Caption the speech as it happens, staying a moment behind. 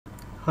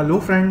Hello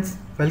friends,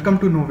 welcome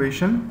to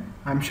Novation.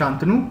 I'm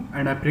Shantanu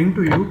and I bring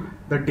to you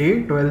the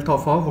day 12th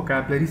of our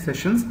vocabulary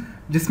sessions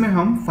जिसमें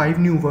हम 5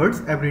 new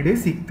words every day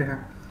सीखते हैं.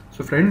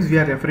 So friends, we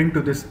are referring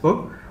to this book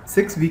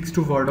 6 weeks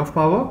to word of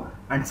power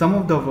and some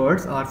of the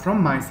words are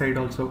from my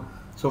side also.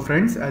 So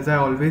friends, as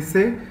I always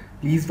say,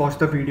 please watch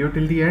the video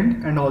till the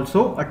end and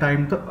also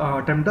attempt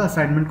the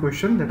assignment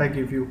question that I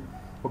give you.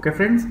 Okay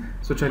friends,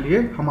 so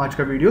चलिए हम आज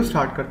का video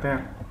start करते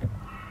हैं.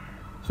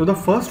 So the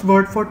first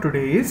word for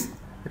today is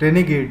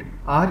renegade,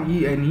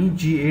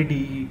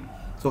 R-E-N-E-G-A-D-E.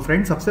 So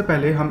friends, सबसे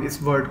पहले हम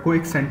इस वर्ड को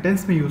एक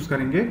सेंटेंस में यूज़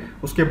करेंगे,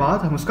 उसके बाद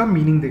हम उसका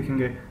मीनिंग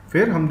देखेंगे,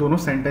 फिर हम दोनों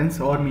सेंटेंस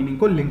और मीनिंग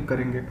को लिंक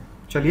करेंगे.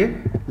 चलिए,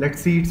 let's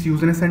see it's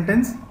use in a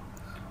sentence.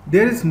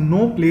 There is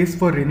no place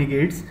for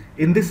रेनिगेड्स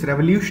in this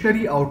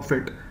revolutionary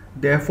outfit,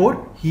 therefore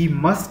he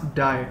must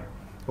die.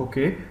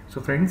 Okay,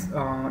 so friends,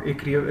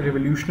 एक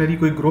रेवोल्यूशनरी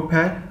कोई ग्रुप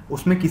है,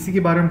 उसमें किसी के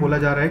बारे में बोला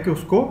जा रहा है कि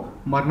उसको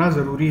मरना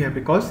ज़रूरी है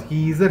because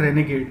he is a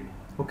रेनिगेड.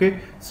 Okay,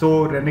 so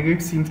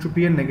renegade seems to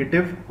be a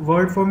negative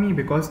word for me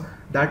because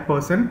that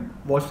person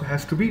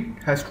has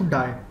to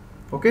die.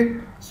 Okay,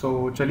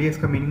 so चलिए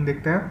इसका मीनिंग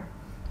देखते हैं.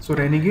 So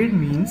renegade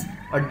means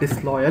a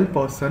disloyal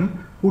person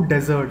who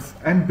deserts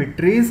and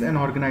betrays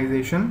an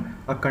organization,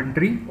 a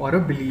country or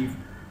a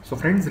belief.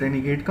 So friends,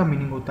 renegade का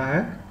meaning होता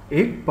है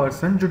एक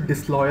person जो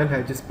disloyal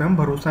है, जिस पे हम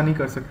भरोसा नहीं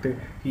कर सकते.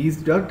 He is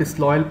the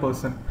disloyal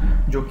person,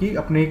 जो कि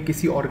अपने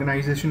किसी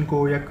ऑर्गेनाइजेशन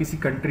को या किसी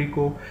कंट्री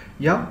को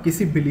या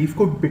किसी बिलीफ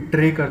को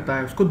बिट्रे करता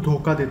है, उसको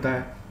धोखा देता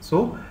है.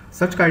 सो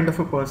such kind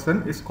of a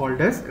person is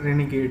called as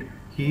रेनिगेड.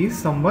 He is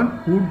someone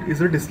who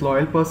is a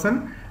disloyal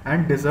person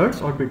and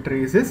desserts और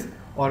बिट्रेज हिज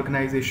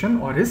ऑर्गेनाइजेशन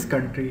और his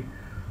country.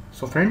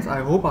 So friends,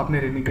 I hope आपने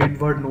रेनिगेड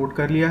वर्ड नोट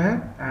कर लिया है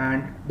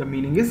and the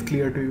meaning is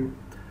clear to you.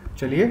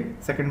 चलिए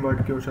second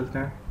word की ओर चलते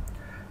हैं.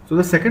 So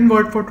the second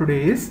word for today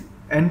is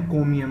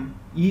encomium,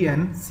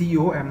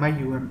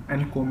 E-N-C-O-M-I-U-M,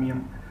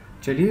 encomium.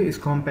 चलिए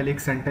इसको हम पहले एक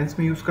सेंटेंस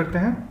में यूज़ करते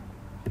हैं.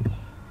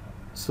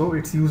 So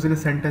its use in a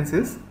sentence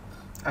is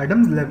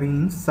Adam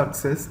Levine's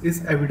success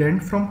is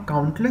evident from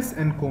countless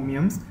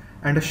encomiums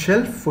and a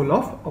shelf full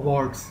of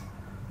awards.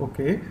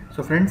 Okay,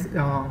 so friends,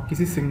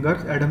 किसी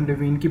singer Adam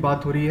Lewin की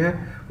बात हो रही है,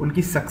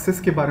 उनकी सक्सेस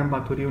के बारे में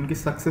बात हो रही है. उनकी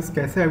सक्सेस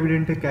कैसे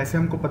एविडेंट है, कैसे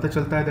हमको पता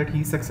चलता है that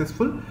he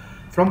successful?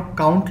 From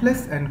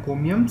countless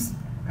एनकोमियम्स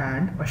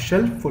and a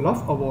shelf full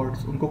of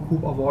awards. उनको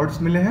खूब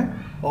अवार्ड्स मिले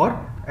हैं और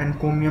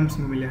एनकोमियम्स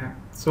में मिले हैं.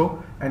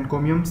 सो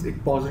एनकोमियम्स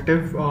एक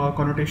पॉजिटिव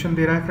कॉनोटेशन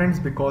दे रहा है friends,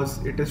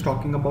 because it is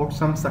talking about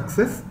some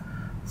success.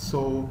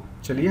 सो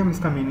चलिए हम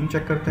इसका मीनिंग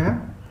चेक करते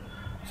हैं.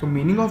 सो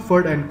meaning of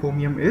word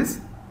एनकोमियम is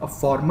a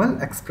formal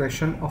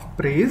expression of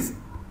praise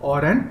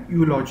और एन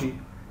यूलॉजी.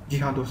 जी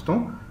हाँ दोस्तों,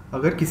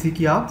 अगर किसी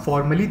की आप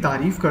फॉर्मली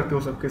तारीफ़ करते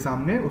हो सबके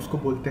सामने, उसको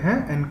बोलते हैं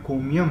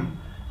एनकोमियम.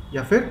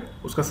 या फिर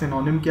उसका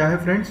सिनोनिम क्या है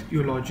फ्रेंड्स?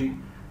 यूलॉजी.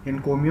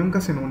 एनकोमियम का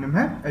सिनोनिम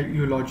है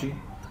यूलॉजी.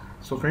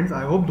 सो फ्रेंड्स,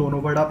 आई होप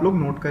दोनों वर्ड आप लोग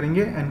नोट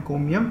करेंगे.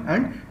 एनकोमियम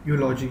and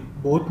यूलॉजी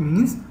both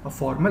means a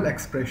formal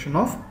expression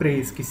of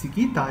praise, किसी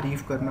की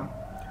तारीफ करना.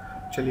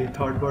 चलिए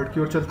थर्ड वर्ड की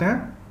ओर चलते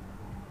हैं.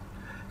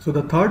 So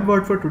the third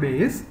word for today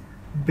is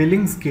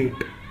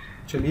Billingsgate.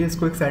 चलिए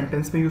इसको एक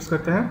सेंटेंस में यूज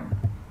करते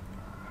हैं.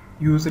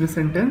 Use in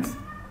sentence,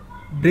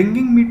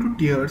 bringing me to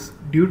tears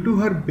due to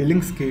her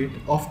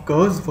Billingsgate of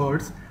curse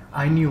words,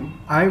 I knew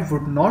I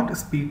would not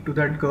speak to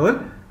that girl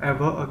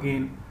ever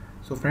again.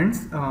 So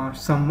friends,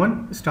 someone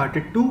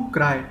started to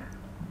cry.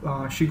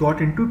 She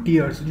got into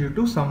tears due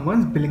to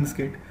someone's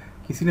billingsgate.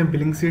 किसी ने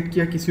billingsgate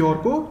किया किसी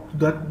और को,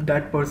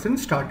 that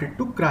person started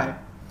to cry.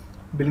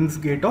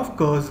 Billingsgate of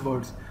curse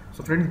words.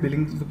 So friends,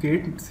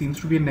 billingsgate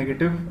seems to be a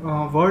negative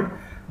word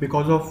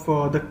because of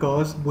the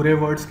curse. बुरे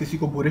words, किसी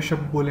को बुरे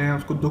शब्द बोले हैं,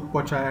 उसको दुख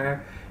पहुंचाया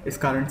है, इस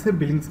कारण से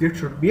billingsgate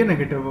should be a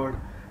negative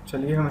word.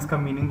 चलिए हम इसका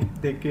मीनिंग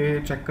देख के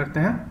चेक करते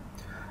हैं.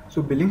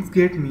 सो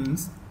बिलिंग्सगेट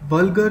मीन्स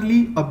वल्गरली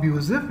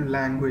अब्यूजिव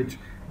लैंग्वेज.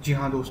 जी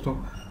हाँ दोस्तों,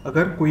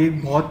 अगर कोई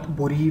एक बहुत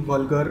बुरी,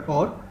 वल्गर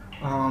और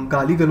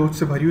गाली गलौज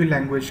से भरी हुई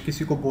लैंग्वेज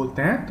किसी को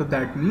बोलते हैं तो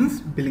दैट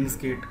मीन्स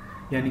बिलिंग्सगेट,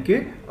 यानी कि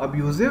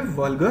abusive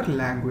vulgar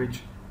language.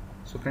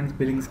 So friends,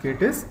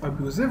 Billingsgate is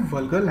abusive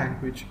vulgar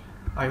language.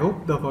 I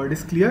hope the word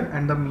is clear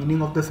and the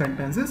meaning of the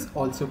sentence is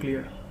also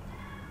clear.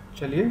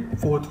 चलिए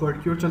फोर्थ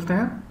वर्ड की ओर चलते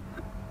हैं.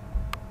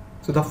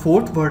 So the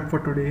fourth word for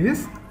today is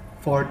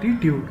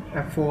fortitude,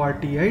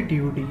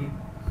 F-O-R-T-I-T-U-D-E.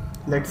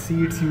 Let's see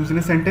its use in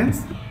a sentence.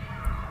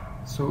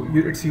 So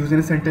its use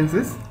in a sentence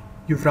is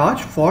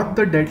Yuvraj fought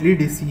the deadly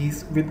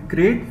disease with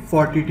great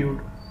fortitude.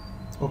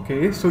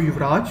 Okay, so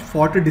Yuvraj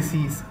fought a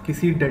disease,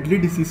 किसी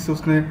deadly disease से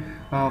उसने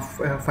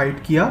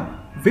fight किया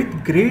with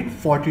great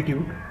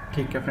fortitude.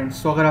 ठीक है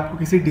friends, so अगर आपको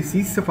किसी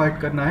disease से fight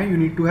करना है,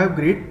 you need to have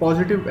great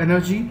positive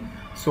energy.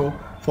 So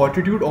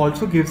fortitude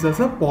also gives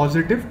us a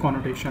positive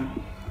connotation.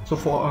 So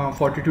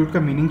fortitude का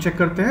मीनिंग चेक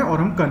करते हैं और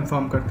हम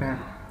कंफर्म करते हैं.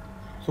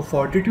 सो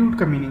फोर्टिट्यूड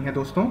का मीनिंग है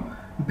दोस्तों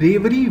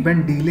bravery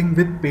when dealing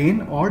with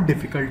pen और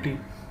डिफ़िकल्टी.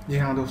 जी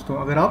हाँ दोस्तों,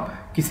 अगर आप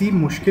किसी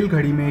मुश्किल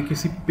घड़ी में,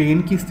 किसी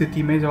पेन की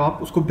स्थिति में जब आप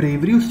उसको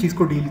ब्रेवरी, उस चीज़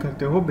को डील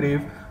करते हो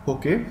ब्रेव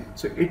होके,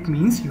 so it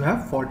means you have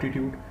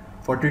fortitude.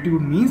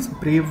 Fortitude means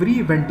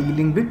bravery when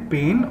dealing with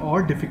pen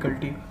और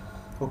difficulty.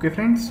 Okay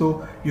friends,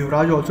 so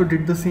Yuvraj also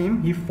did the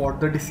same. He fought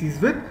the disease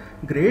with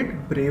great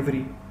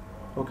bravery.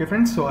 Okay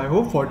friends, so I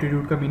hope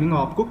fortitude का meaning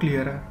आपको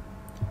clear है.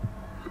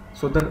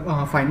 So the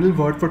final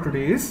word for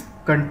today is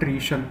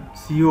contrition.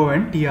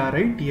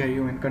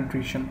 C-O-N-T-R-I-T-I-O-N,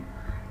 contrition.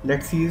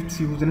 Let's see its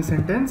use in a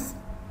sentence.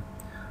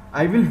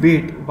 I will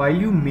wait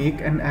while you make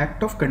an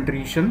act of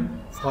contrition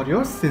for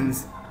your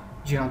sins.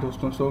 जी हाँ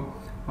दोस्तों, so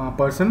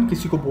person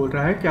किसी को बोल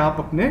रहा है कि आप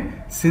अपने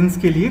सिंस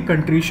के लिए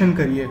कंट्रीशन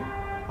करिए,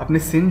 अपने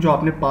सिन जो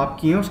आपने पाप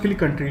किए हैं उसके लिए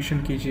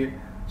कंट्रीशन कीजिए.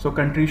 सो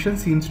कंट्रीशन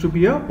seems to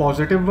be a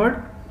positive word.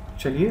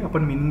 चलिए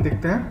अपन मीनिंग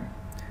देखते हैं.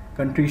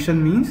 कंट्रीशन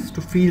means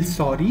to feel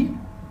sorry,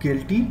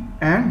 guilty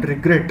and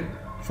regret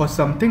for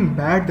something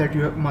bad that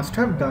you must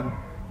have done.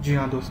 जी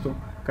हाँ दोस्तों,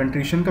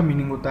 कंट्रीशन का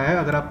मीनिंग होता है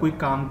अगर आप कोई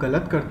काम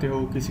गलत करते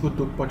हो, किसी को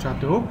दुख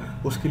पहुँचाते हो,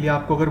 उसके लिए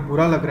आपको अगर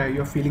बुरा लग रहा है,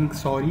 you are feeling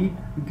sorry,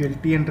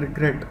 guilty and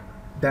regret,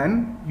 then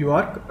you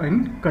are in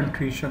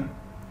contrition.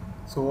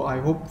 So I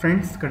hope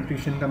friends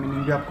contrition का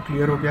meaning भी आपको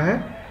clear हो गया है.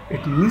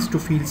 It means to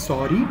feel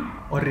sorry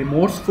or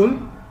remorseful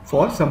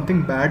for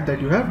something bad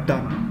that you have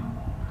done.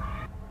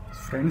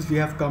 Friends, we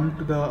have come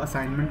to the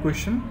assignment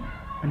question,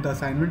 and the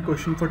assignment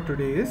question for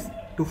today is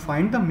to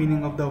find the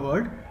meaning of the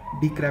word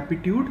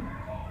decrepitude,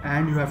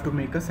 and you have to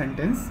make a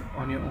sentence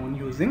on your own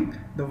using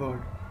the word.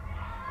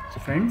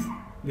 So friends,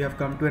 we have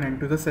come to an end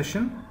to the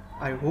session.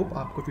 I hope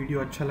आपको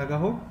video अच्छा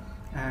लगा हो.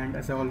 And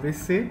as I always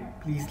say,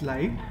 please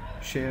like,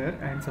 share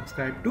and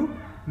subscribe to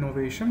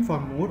Novation for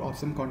more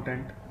awesome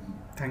content.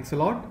 Thanks a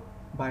lot.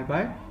 Bye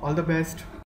bye. All the best.